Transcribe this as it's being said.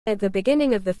At the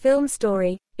beginning of the film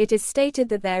story, it is stated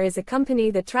that there is a company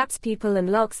that traps people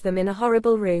and locks them in a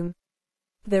horrible room.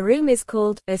 The room is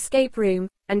called Escape Room,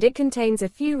 and it contains a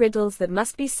few riddles that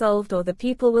must be solved or the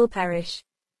people will perish.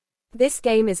 This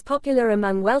game is popular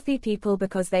among wealthy people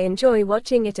because they enjoy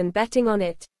watching it and betting on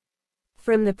it.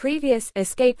 From the previous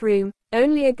Escape Room,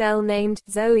 only a girl named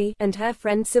Zoe and her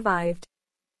friend survived.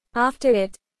 After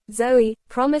it, Zoe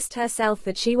promised herself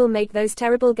that she will make those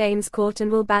terrible games court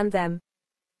and will ban them.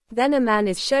 Then a man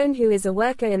is shown who is a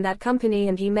worker in that company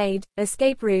and he made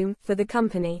Escape Room for the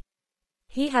company.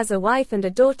 He has a wife and a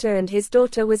daughter and his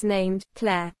daughter was named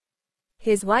Claire.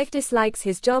 His wife dislikes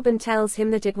his job and tells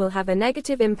him that it will have a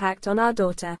negative impact on our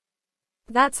daughter.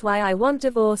 That's why I want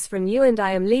divorce from you and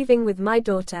I am leaving with my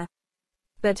daughter.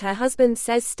 But her husband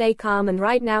says stay calm and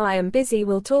right now I am busy,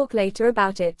 we'll talk later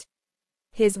about it.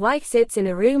 His wife sits in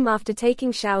a room after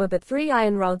taking shower but 3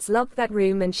 iron rods lock that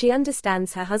room and she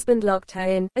understands her husband locked her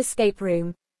in escape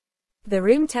room. The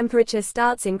room temperature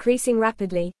starts increasing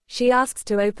rapidly, she asks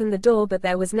to open the door but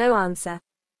there was no answer.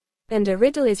 And a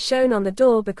riddle is shown on the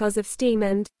door because of steam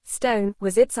and stone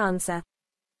was its answer.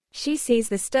 She sees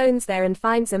the stones there and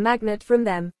finds a magnet from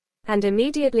them. And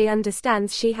immediately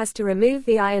understands she has to remove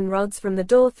the iron rods from the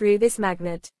door through this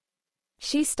magnet.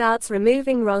 She starts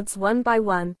removing rods one by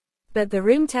one. But the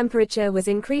room temperature was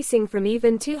increasing from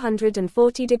even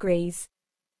 240 degrees.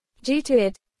 Due to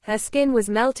it, her skin was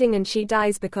melting and she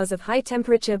dies because of high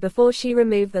temperature before she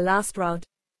removed the last rod.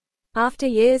 After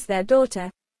years their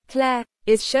daughter, Claire,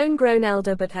 is shown grown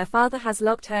elder but her father has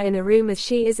locked her in a room as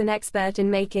she is an expert in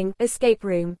making escape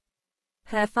room.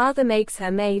 Her father makes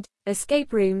her maid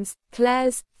escape rooms.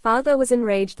 Claire's father was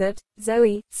enraged that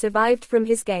Zoe survived from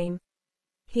his game.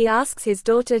 He asks his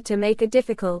daughter to make a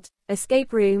difficult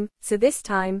escape room, so this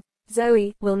time,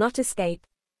 Zoe will not escape.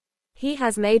 He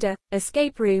has made a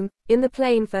escape room in the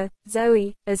plane for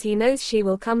Zoe, as he knows she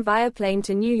will come via plane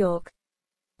to New York.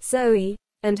 Zoe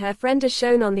and her friend are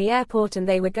shown on the airport and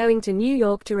they were going to New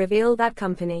York to reveal that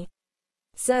company.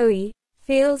 Zoe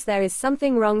feels there is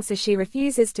something wrong so she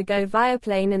refuses to go via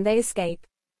plane and they escape.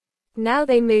 Now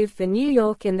they move for New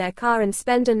York in their car and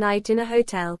spend a night in a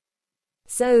hotel.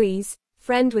 Zoe's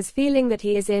friend was feeling that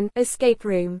he is in escape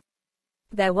room.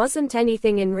 There wasn't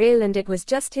anything in real and it was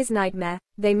just his nightmare.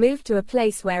 They moved to a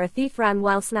place where a thief ran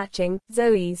while snatching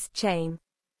Zoe's chain.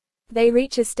 They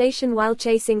reach a station while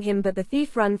chasing him but the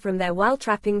thief run from there while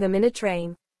trapping them in a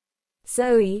train.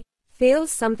 Zoe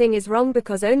feels something is wrong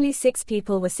because only 6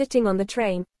 people were sitting on the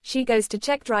train. She goes to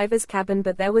check driver's cabin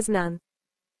but there was none.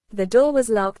 The door was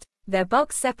locked, their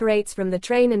box separates from the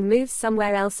train and moves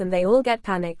somewhere else and they all get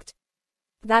panicked.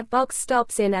 That box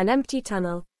stops in an empty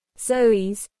tunnel.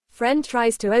 Zoe's friend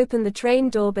tries to open the train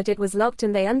door but it was locked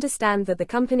and they understand that the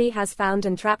company has found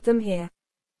and trapped them here.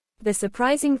 The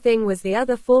surprising thing was the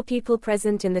other 4 people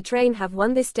present in the train have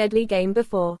won this deadly game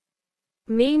before.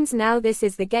 Means now this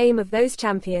is the game of those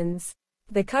champions.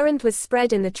 The current was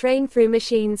spread in the train through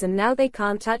machines and now they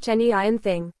can't touch any iron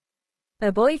thing.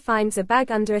 A boy finds a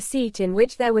bag under a seat in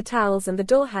which there were towels and the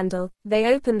door handle.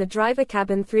 They open the driver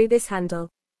cabin through this handle.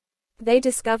 They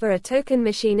discover a token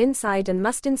machine inside and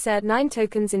must insert 9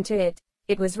 tokens into it.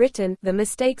 It was written, the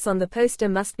mistakes on the poster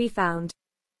must be found.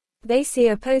 They see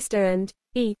a poster and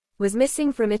E was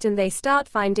missing from it and they start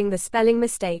finding the spelling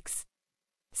mistakes.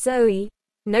 Zoe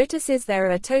notices there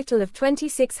are a total of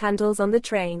 26 handles on the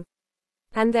train.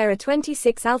 And there are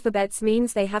 26 alphabets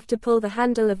means they have to pull the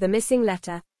handle of the missing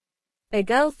letter. A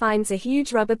girl finds a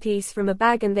huge rubber piece from a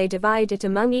bag and they divide it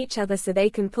among each other so they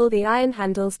can pull the iron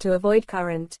handles to avoid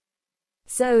current.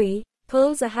 Zoe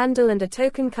pulls a handle and a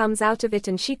token comes out of it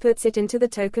and she puts it into the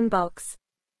token box.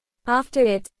 After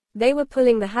it, they were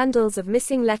pulling the handles of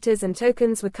missing letters and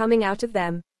tokens were coming out of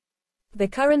them. The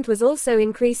current was also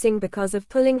increasing because of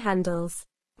pulling handles.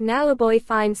 Now a boy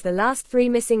finds the last 3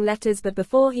 missing letters but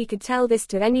before he could tell this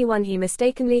to anyone he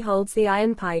mistakenly holds the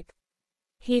iron pipe.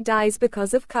 He dies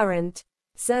because of current.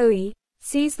 Zoe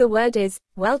sees the word is,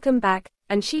 welcome back,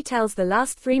 and she tells the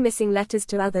last 3 missing letters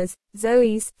to others.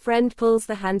 Zoe's friend pulls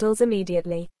the handles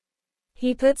immediately.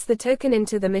 He puts the token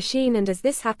into the machine and as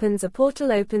this happens a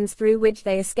portal opens through which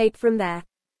they escape from there.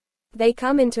 They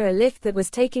come into a lift that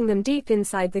was taking them deep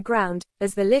inside the ground.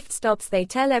 As the lift stops they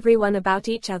tell everyone about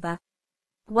each other.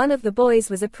 One of the boys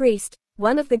was a priest,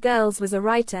 one of the girls was a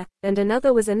writer, and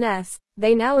another was a nurse.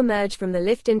 They now emerge from the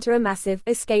lift into a massive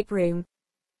escape room.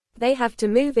 They have to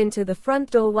move into the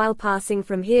front door while passing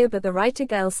from here but the writer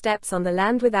girl steps on the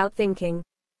land without thinking.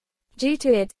 Due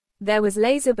to it, there was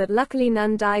laser but luckily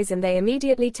none dies and they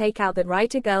immediately take out that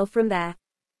writer girl from there.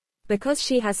 Because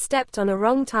she has stepped on a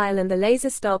wrong tile and the laser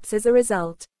stops as a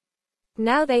result.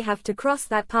 Now they have to cross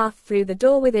that path through the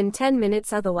door within 10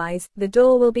 minutes, otherwise, the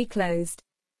door will be closed.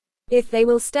 If they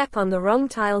will step on the wrong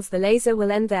tiles, the laser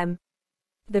will end them.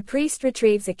 The priest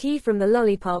retrieves a key from the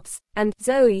lollipops, and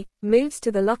Zoe moves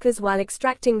to the lockers while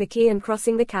extracting the key and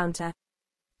crossing the counter.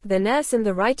 The nurse and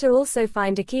the writer also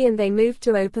find a key and they move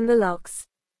to open the locks.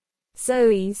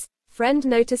 Zoe's friend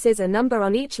notices a number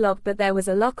on each lock, but there was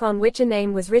a lock on which a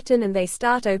name was written, and they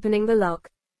start opening the lock.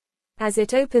 As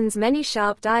it opens, many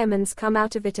sharp diamonds come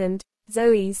out of it and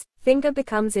Zoe's finger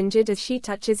becomes injured as she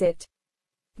touches it.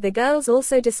 The girls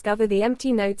also discover the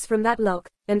empty notes from that lock,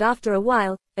 and after a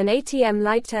while, an ATM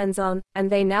light turns on, and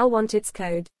they now want its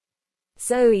code.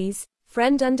 Zoe's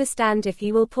friend understands if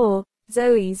he will pour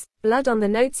Zoe's blood on the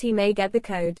notes he may get the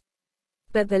code.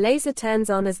 But the laser turns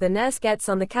on as the nurse gets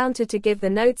on the counter to give the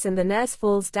notes, and the nurse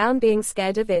falls down being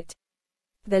scared of it.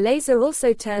 The laser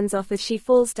also turns off as she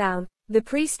falls down. The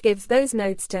priest gives those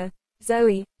notes to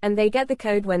Zoe, and they get the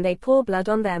code when they pour blood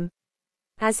on them.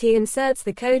 As he inserts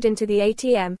the code into the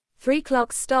ATM, 3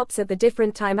 clocks stops at the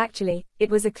different time. Actually, it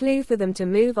was a clue for them to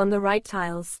move on the right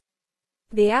tiles.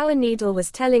 The hour needle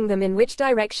was telling them in which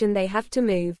direction they have to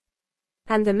move.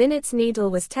 And the minutes needle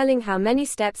was telling how many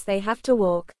steps they have to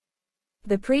walk.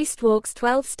 The priest walks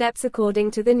 12 steps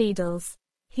according to the needles.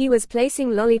 He was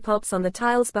placing lollipops on the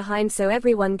tiles behind so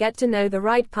everyone get to know the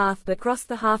right path but cross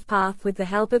the half path with the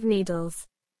help of needles.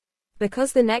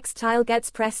 Because the next tile gets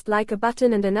pressed like a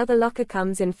button and another locker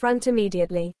comes in front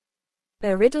immediately.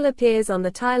 A riddle appears on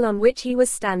the tile on which he was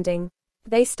standing.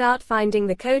 They start finding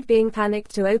the code, being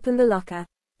panicked to open the locker.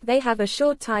 They have a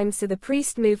short time, so the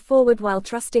priest move forward while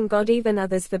trusting God. Even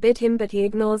others forbid him, but he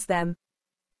ignores them.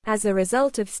 As a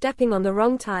result of stepping on the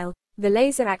wrong tile, the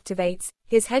laser activates,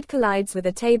 his head collides with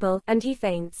a table, and he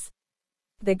faints.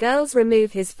 The girls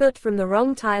remove his foot from the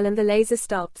wrong tile and the laser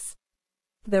stops.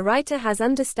 The writer has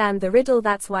understand the riddle,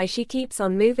 that's why she keeps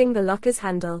on moving the locker's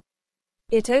handle.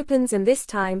 It opens, and this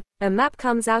time, a map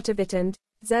comes out of it and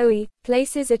Zoe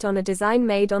places it on a design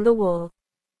made on the wall.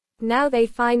 Now they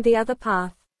find the other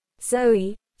path.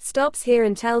 Zoe stops here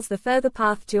and tells the further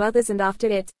path to others, and after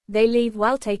it, they leave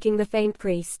while taking the faint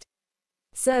priest.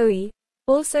 Zoe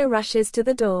also rushes to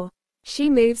the door. She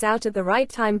moves out at the right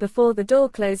time before the door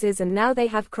closes, and now they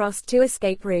have crossed 2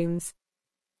 escape rooms.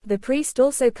 The priest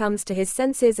also comes to his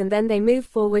senses, and then they move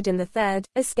forward in the 3rd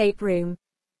escape room.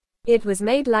 It was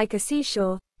made like a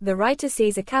seashore. The writer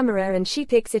sees a camera and she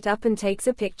picks it up and takes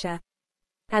a picture.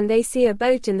 And they see a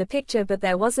boat in the picture, but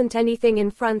there wasn't anything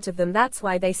in front of them, that's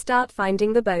why they start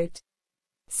finding the boat.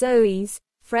 Zoe's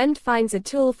friend finds a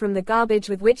tool from the garbage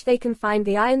with which they can find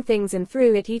the iron things, and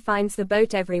through it he finds the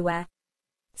boat everywhere.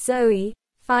 Zoe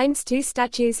finds 2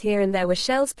 statues here, and there were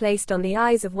shells placed on the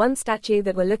eyes of one statue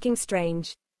that were looking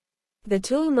strange. The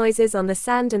tool noises on the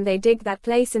sand, and they dig that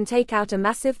place and take out a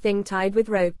massive thing tied with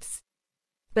ropes.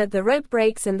 But the rope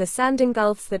breaks and the sand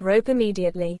engulfs that rope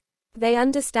immediately. They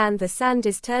understand the sand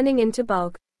is turning into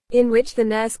bog, in which the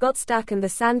nurse got stuck, and the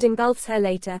sand engulfs her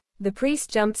later. The priest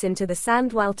jumps into the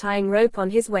sand while tying rope on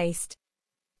his waist.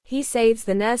 He saves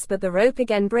the nurse, but the rope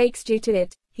again breaks due to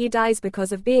it. He dies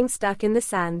because of being stuck in the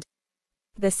sand.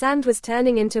 The sand was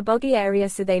turning into boggy area,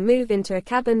 so they move into a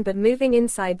cabin, but moving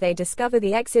inside they discover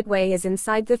the exit way is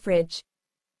inside the fridge.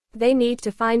 They need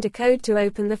to find a code to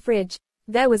open the fridge.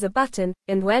 There was a button,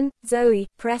 and when Zoe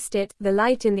pressed it, the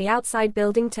light in the outside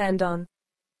building turned on.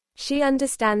 She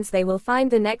understands they will find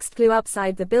the next clue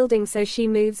upside the building, so she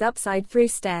moves upside through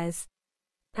stairs.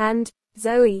 And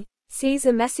Zoe sees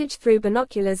a message through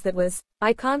binoculars that was,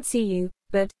 "I can't see you,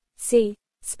 but see."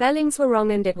 Spellings were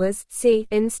wrong and it was "see"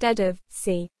 instead of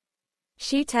 "see."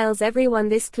 She tells everyone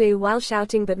this clue while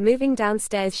shouting, but moving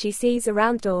downstairs she sees a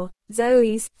round door.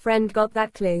 Zoe's friend got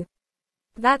that clue.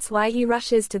 That's why he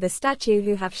rushes to the statue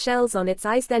who have shells on its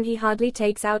eyes, then he hardly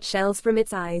takes out shells from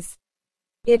its eyes.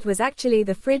 It was actually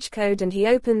the fridge code, and he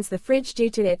opens the fridge.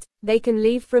 Due to it, they can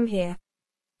leave from here.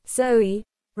 Zoe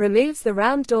removes the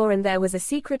round door, and there was a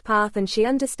secret path, and she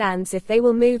understands if they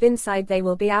will move inside they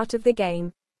will be out of the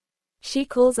game. She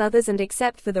calls others, and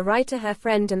except for the writer, her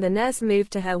friend and the nurse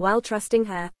moved to her while trusting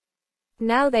her.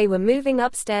 Now they were moving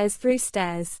upstairs through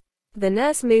stairs. The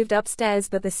nurse moved upstairs,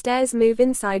 but the stairs move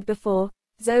inside before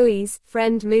Zoe's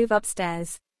friend move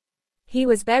upstairs. He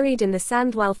was buried in the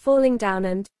sand while falling down,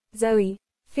 and Zoe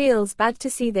feels bad to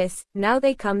see this. Now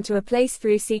they come to a place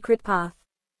through secret path.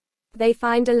 They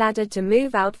find a ladder to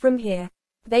move out from here.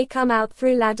 They come out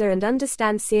through ladder and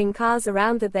understand seeing cars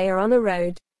around that they are on a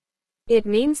road. It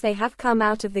means they have come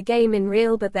out of the game in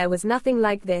real, but there was nothing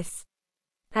like this.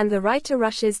 And the writer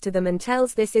rushes to them and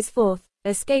tells this is 4th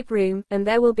escape room, and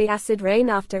there will be acid rain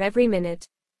after every minute.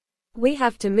 We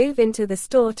have to move into the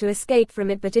store to escape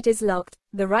from it, but it is locked.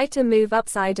 The writer moves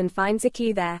upside and finds a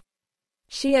key there.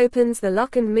 She opens the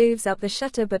lock and moves up the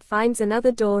shutter but finds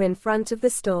another door in front of the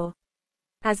store.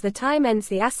 As the time ends,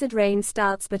 the acid rain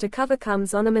starts, but a cover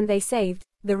comes on them and they saved.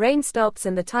 The rain stops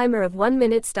and the timer of 1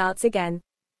 minute starts again.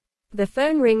 The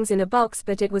phone rings in a box,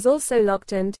 but it was also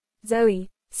locked, and Zoe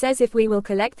says if we will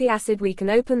collect the acid we can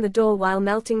open the door while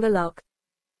melting the lock.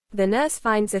 The nurse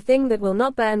finds a thing that will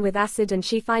not burn with acid and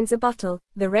she finds a bottle.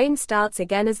 The rain starts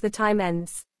again as the time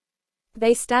ends.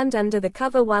 They stand under the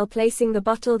cover while placing the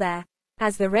bottle there.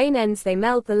 As the rain ends, they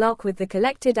melt the lock with the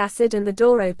collected acid and the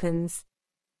door opens.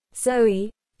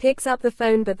 Zoe picks up the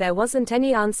phone, but there wasn't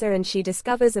any answer, and she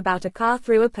discovers about a car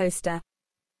through a poster.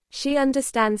 She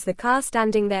understands the car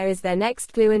standing there is their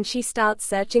next clue and she starts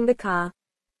searching the car.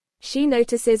 She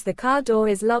notices the car door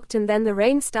is locked and then the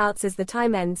rain starts as the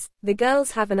time ends. The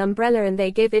girls have an umbrella and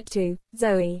they give it to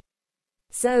Zoe.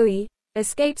 Zoe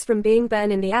escapes from being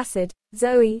burned in the acid.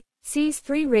 Zoe sees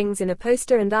 3 rings in a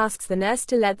poster and asks the nurse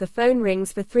to let the phone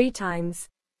rings for 3 times.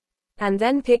 And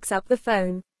then picks up the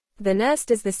phone. The nurse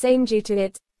does the same due to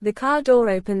it. The car door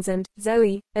opens and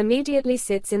Zoe immediately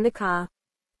sits in the car.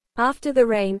 After the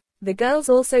rain, the girls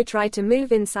also try to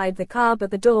move inside the car, but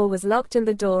the door was locked and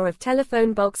the door of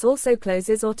telephone box also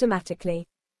closes automatically.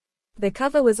 The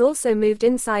cover was also moved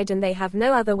inside and they have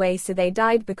no other way, so they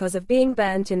died because of being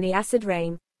burnt in the acid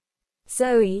rain.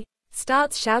 Zoe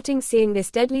starts shouting seeing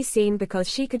this deadly scene because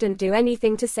she couldn't do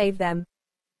anything to save them.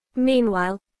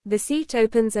 Meanwhile, the seat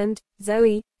opens and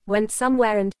Zoe went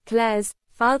somewhere and Claire's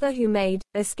father, who made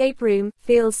escape room,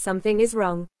 feels something is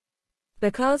wrong.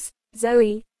 Because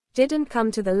Zoe didn't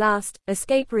come to the last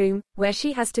escape room, where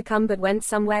she has to come, but went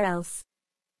somewhere else.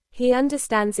 He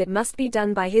understands it must be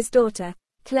done by his daughter,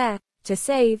 Claire, to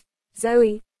save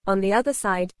Zoe. On the other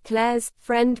side, Claire's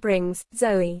friend brings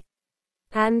Zoe.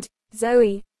 And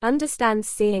Zoe understands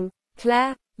seeing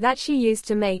Claire that she used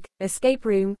to make escape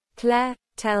room. Claire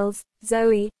tells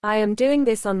Zoe, I am doing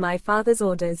this on my father's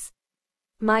orders.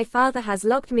 My father has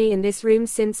locked me in this room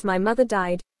since my mother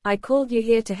died. I called you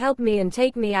here to help me and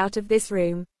take me out of this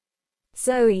room.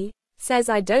 Zoe says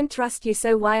I don't trust you,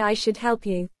 so why I should help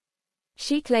you.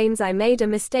 She claims I made a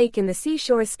mistake in the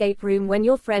seashore escape room when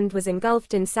your friend was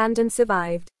engulfed in sand and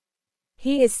survived.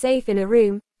 He is safe in a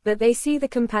room, but they see the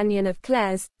companion of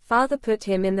Claire's father put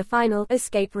him in the final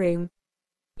escape room.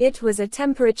 It was a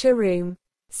temperature room.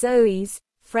 Zoe's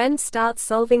friend starts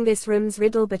solving this room's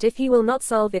riddle, but if he will not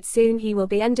solve it soon he will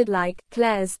be ended like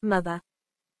Claire's mother.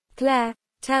 Claire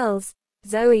tells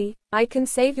Zoe, I can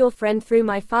save your friend through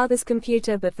my father's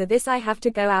computer, but for this I have to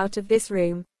go out of this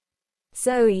room.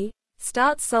 Zoe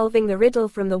starts solving the riddle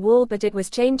from the wall, but it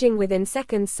was changing within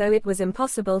seconds, so it was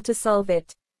impossible to solve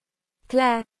it.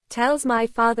 Claire tells my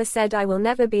father said I will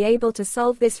never be able to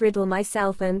solve this riddle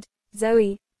myself, and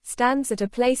Zoe stands at a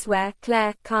place where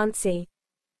Claire can't see.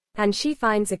 And she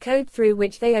finds a code through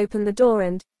which they open the door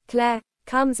and Claire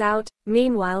comes out.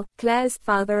 Meanwhile, Claire's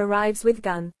father arrives with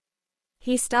gun.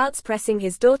 He starts pressing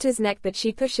his daughter's neck, but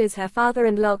she pushes her father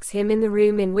and locks him in the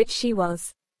room in which she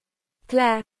was.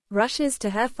 Claire rushes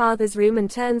to her father's room and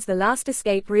turns the last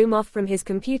escape room off from his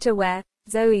computer where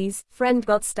Zoe's friend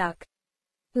got stuck.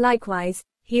 Likewise,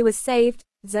 he was saved.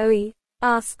 Zoe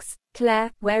asks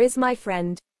Claire, where is my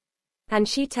friend? And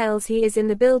she tells he is in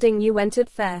the building you went at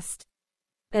first.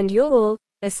 And your all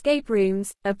escape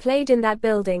rooms are played in that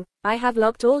building. I have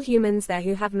locked all humans there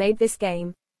who have made this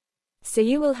game. So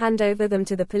you will hand over them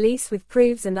to the police with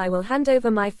proofs, and I will hand over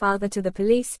my father to the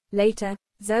police. Later,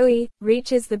 Zoe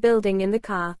reaches the building in the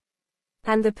car.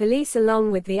 And the police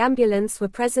along with the ambulance were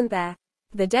present there.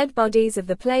 The dead bodies of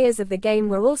the players of the game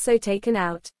were also taken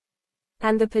out.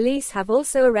 And the police have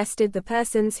also arrested the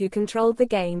persons who controlled the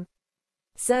game.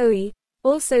 Zoe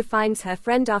also finds her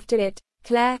friend after it.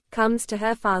 Claire comes to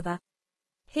her father.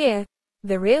 Here,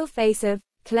 the real face of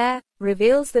Claire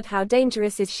reveals that how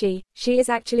dangerous is she is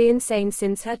actually insane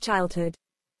since her childhood.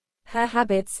 Her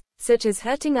habits, such as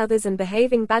hurting others and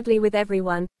behaving badly with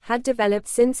everyone, had developed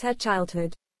since her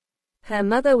childhood. Her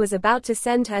mother was about to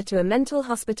send her to a mental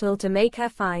hospital to make her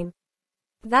fine.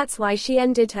 That's why she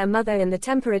ended her mother in the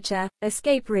temperature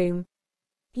escape room.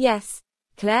 Yes,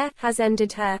 Claire has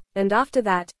ended her, and after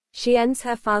that, she ends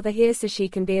her father here so she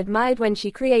can be admired when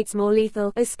she creates more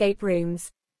lethal escape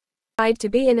rooms. Tried to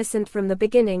be innocent from the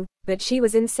beginning, but she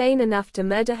was insane enough to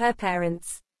murder her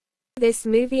parents. This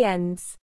movie ends.